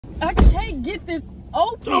I can't get this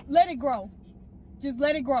open. Let it grow. Just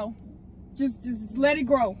let it grow. Just let it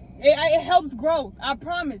grow. It helps growth. I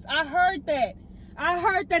promise. I heard that. I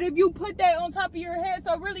heard that if you put that on top of your head,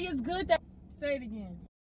 so really it's good that. Say it again.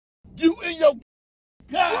 You in your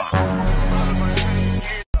God.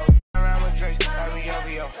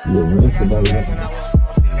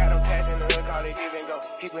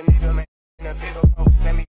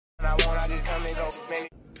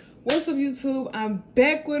 What's up, YouTube? I'm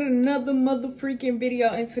back with another motherfreaking video,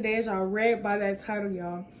 and today, as y'all read by that title,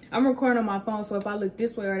 y'all, I'm recording on my phone, so if I look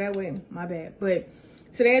this way or that way, my bad. But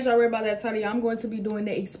today, as y'all read by that title, y'all, I'm going to be doing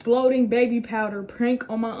the exploding baby powder prank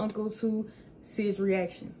on my uncle to see his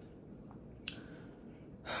reaction.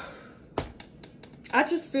 I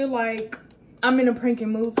just feel like I'm in a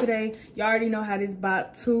pranking mood today. Y'all already know how this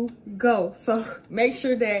about to go. So make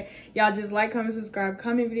sure that y'all just like, comment, subscribe,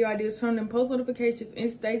 comment video ideas, turn on post notifications, and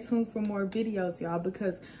stay tuned for more videos, y'all,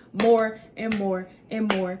 because more and more and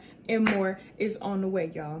more and more is on the way,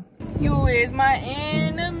 y'all. You is my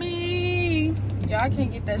enemy. Y'all, I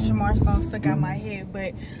can't get that Shamar song stuck out my head,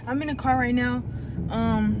 but I'm in the car right now.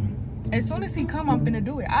 As soon as he come, I'm finna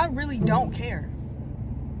do it. I really don't care.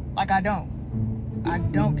 Like, I don't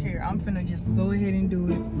care. I'm finna just go ahead and do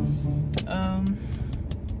it. And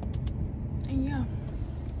yeah,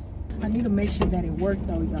 I need to make sure that it worked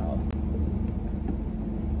though, y'all.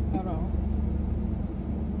 Hold on.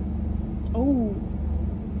 Oh,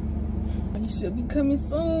 you should be coming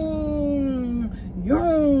soon.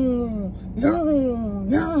 Yo, yo,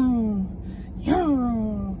 yo,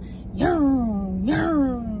 yo, yo, yo,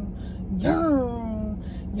 yo,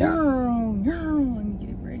 yo, yo. Let me get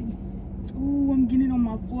it ready. Ooh, I'm getting it on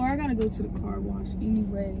my floor. I gotta go to the car wash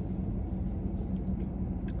anyway.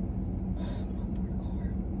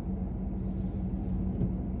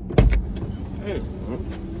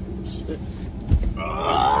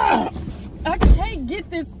 I can't get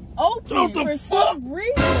this open for some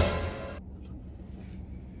reason.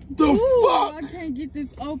 Fuck? I can't get this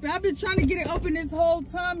open. I've been trying to get it open this whole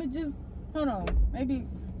time. It just, hold on. Maybe,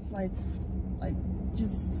 like,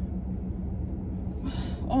 just,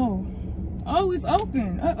 oh, it's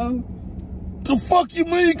open. Uh-oh. The fuck you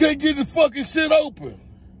mean you can't get this fucking shit open?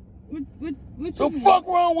 What The you fuck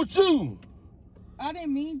wrong with you? I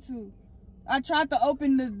didn't mean to. I tried to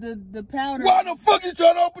open the powder. Why the fuck you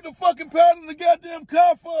trying to open the fucking powder in the goddamn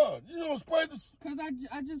car for? You don't spray this. Because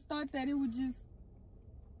I just thought that it would just,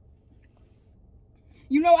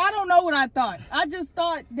 you know, I don't know what I thought. I just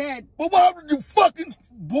thought that. But why would you fucking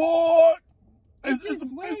bored?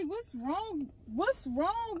 Wait, what's wrong? What's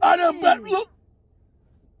wrong with I done it? back,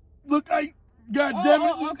 look, goddamn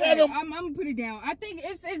it. Okay, I'm gonna put it down. I think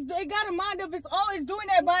it got a mind of its own. It's doing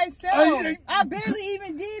that by itself. I barely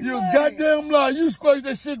even did You that. goddamn lie. You scratched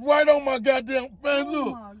that shit right on my goddamn, man, Oh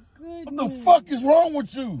look. my goodness. What the fuck is wrong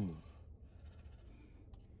with you?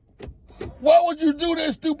 Why would you do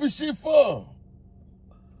that stupid shit for?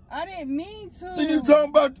 I didn't mean to. Then you talking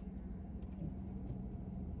about?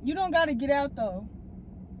 You don't gotta get out though.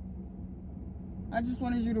 I just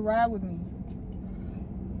wanted you to ride with me.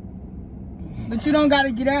 But you don't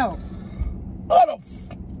gotta get out.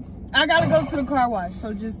 I gotta go to the car wash,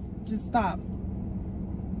 so just stop.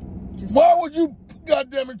 Why would you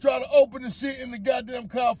goddamn it try to open the shit in the goddamn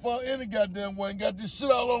car for any goddamn way and got this shit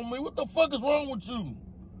all on me? What the fuck is wrong with you?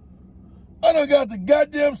 I done got the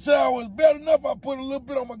goddamn shower. It's bad enough I put a little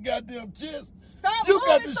bit on my goddamn chest. Stop you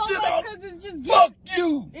got moving the so shit much out. because it's just Fuck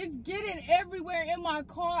you. It's getting everywhere in my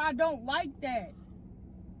car. I don't like that.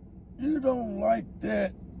 You don't like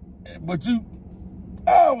that, but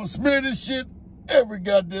I will smear this shit every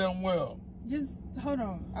goddamn well. Just hold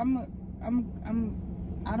on. I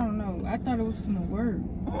don't know. I thought it was from the word.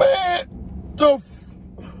 Man,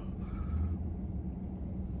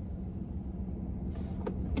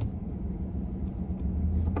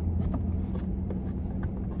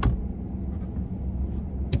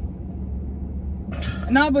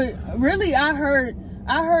 No, but really, I heard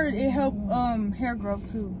it helped hair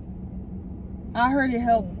growth too. I heard it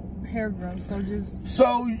helped hair growth,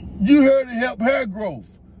 So you heard it help hair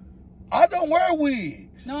growth. I don't wear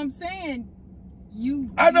wigs. No, I'm saying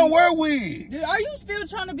I don't wear wigs. Are you still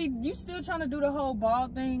trying to do the whole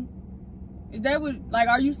bald thing? Is that what, like,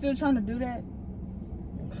 are you still trying to do that?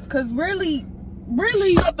 Cause really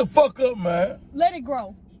shut the fuck up, man. Let it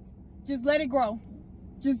grow. Just let it grow.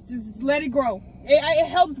 Just let it grow. It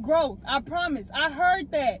helps growth. I promise. I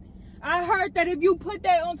heard that. I heard that if you put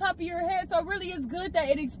that on top of your head, so really it's good that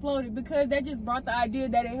it exploded, because that just brought the idea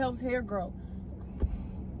that it helps hair grow.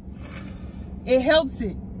 It helps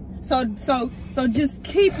it. So just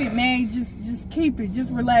keep it, man. Just keep it. Just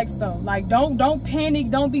relax though. Like don't panic.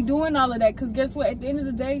 Don't be doing all of that. Cause guess what? At the end of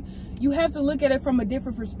the day, you have to look at it from a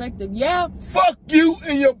different perspective. Yeah. Fuck you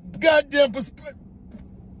and your goddamn perspective.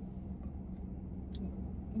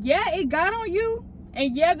 Yeah, it got on you.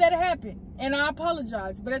 And yeah, that happened. And I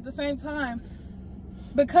apologize. But at the same time,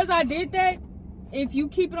 because I did that, if you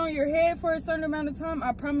keep it on your head for a certain amount of time,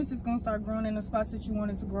 I promise it's going to start growing in the spots that you want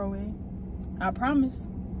it to grow in. I promise.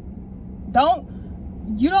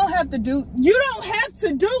 You don't have to do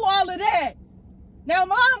all of that. Now,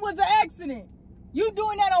 mine was an accident. You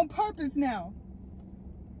doing that on purpose now.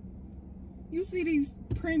 You see these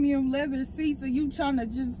premium leather seats and you trying to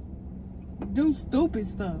just do stupid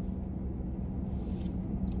stuff.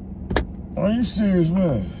 Are you serious,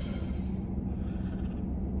 man?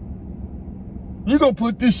 You gonna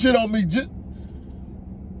put this shit on me just...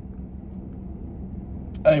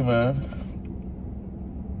 Hey, man.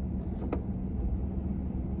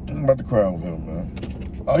 I'm about to cry with him,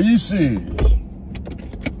 man. Are you serious?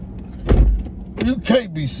 You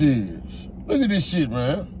can't be serious. Look at this shit,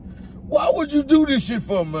 man. Why would you do this shit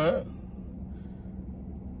for, man?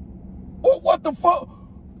 What the fuck?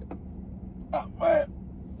 Man.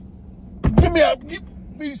 Give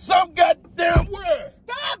me some goddamn word.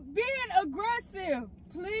 Stop being aggressive,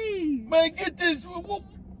 please. Man, get this.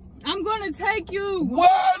 I'm gonna take you.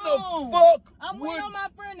 Why the fuck? I'm waiting on my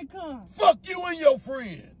friend to come. Fuck you and your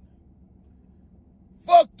friend.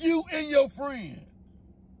 Fuck you and your friend.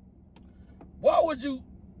 Why would you?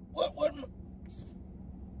 What?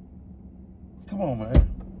 Come on, man.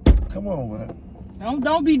 Come on, man.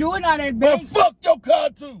 Don't be doing all that, baby. Man, fuck your car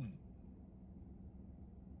too.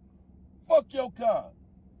 Fuck your car.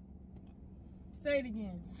 Say it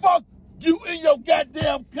again. Fuck you in your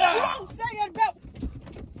goddamn car. You don't say that about...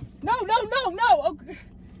 No. Okay.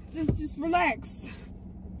 Just relax.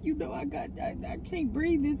 You know I can't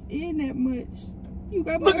breathe this in that much. You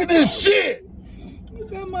got my Look at this shit. You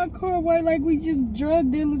got my car white like we just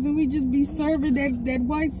drug dealers and we just be serving that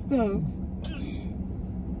white stuff.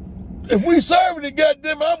 If we serving it,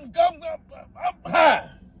 goddamn, I'm high.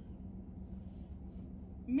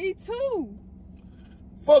 Me too.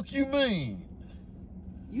 Fuck you mean?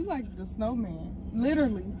 You like the snowman,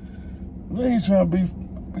 literally. I ain't trying to be.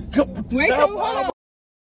 Wait, hold on.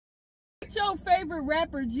 What's your favorite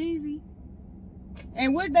rapper, Jeezy?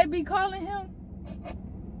 And what they be calling him?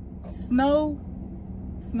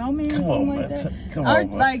 Snowman, come something on, like man. that. Come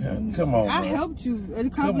on, like, man. Come on, I man. helped you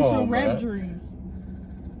accomplish your rap dreams.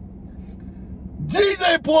 Jeezy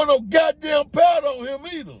ain't pouring no goddamn powder on him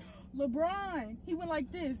either. LeBron, he went like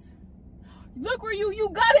this. Look where you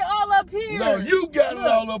got it all up here. No, you got it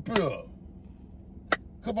all up here.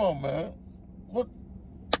 Come on, man. What?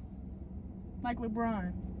 Like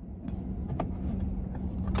LeBron.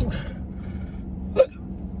 Look.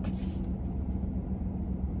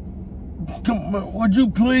 Come on, man. Would you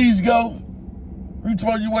please go? You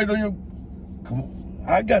told you wait on your... Come on.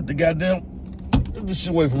 I got the goddamn... Get this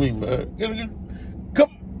shit away from me, man. Come.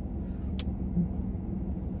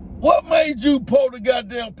 What made you pour the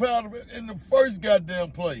goddamn powder in the first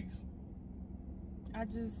goddamn place?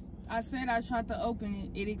 I said I tried to open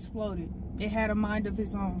it. It exploded. It had a mind of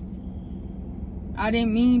its own. I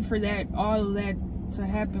didn't mean for all of that to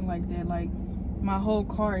happen like that. Like, my whole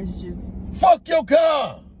car is just... Fuck your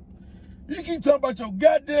car! You keep talking about your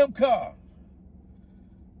goddamn car.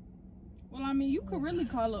 Well, I mean, you could really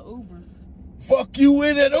call it Uber. Fuck you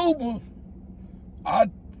in that Uber.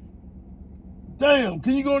 Damn,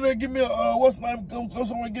 can you go in there and give me a, what's the name? Go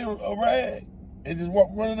somewhere and get a rag and just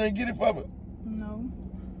run in there and get it for me? No.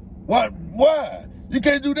 Why? You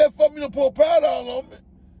can't do that for me to pour powder all on me.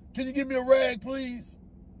 Can you give me a rag, please?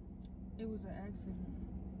 It was an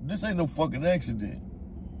accident. This ain't no fucking accident.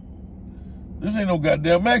 This ain't no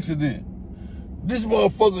goddamn accident. This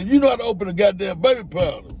motherfucker, you know how to open a goddamn baby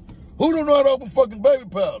powder. Who don't know how to open fucking baby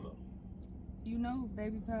powder? You know,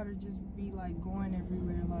 baby powder just be like going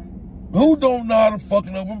everywhere. Like, who don't know how to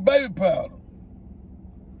fucking open baby powder?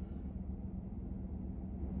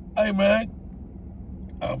 Hey, man,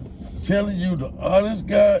 I'm telling you the honest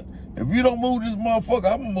God, if you don't move this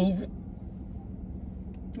motherfucker, I'm gonna move it.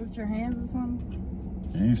 With your hands or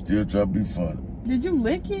something? You still trying to be funny. Did you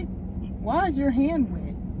lick it? Why is your hand wet?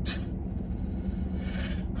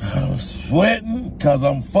 I'm sweating because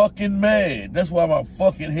I'm fucking mad. That's why my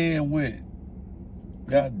fucking hand wet.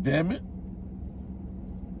 God damn it.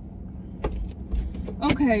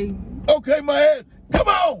 Okay. Okay, my ass. Come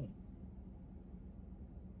on.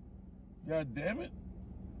 God damn it.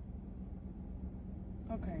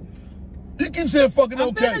 Okay. You keep saying fucking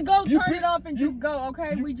okay. I'm finna go turn it off and just go,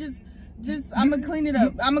 okay? We just Just, I'ma clean it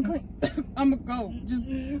up. I'ma go. Just,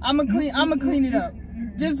 I'ma clean it up.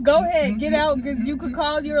 Just go ahead, get out, because you could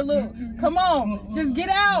call your little, come on, just get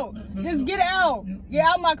out. Just get out. Get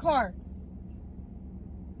out my car.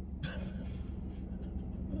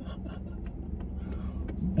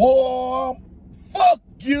 Boy, fuck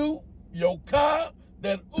you, your car,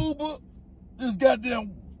 that Uber, this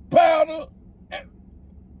goddamn powder.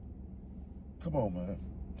 Come on, man.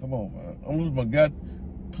 Come on, man. I'm losing my god.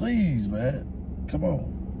 Please, man. Come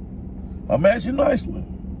on. I'm asking nicely.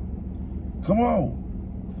 Come on.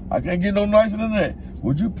 I can't get no nicer than that.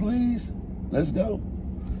 Would you please? Let's go.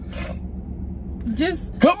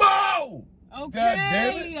 Just come on. Okay, God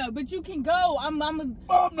damn it. But you can go. I'm not.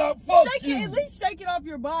 Fuck shake you. It, at least shake it off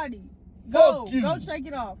your body. Go. Fuck you. Go shake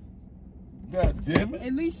it off. God damn it.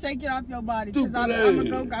 At least shake it off your body. Because I'm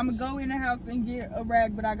gonna go in the house and get a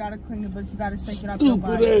rag, but I gotta clean it, but you gotta shake it off your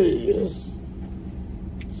body. Stupid ass.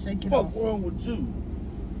 Just shake it off. off. What's wrong with you?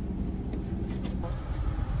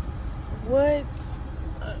 What?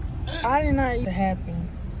 I did not even happen.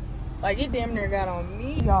 Like, it damn near got on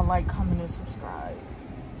me. Y'all like, comment, and subscribe.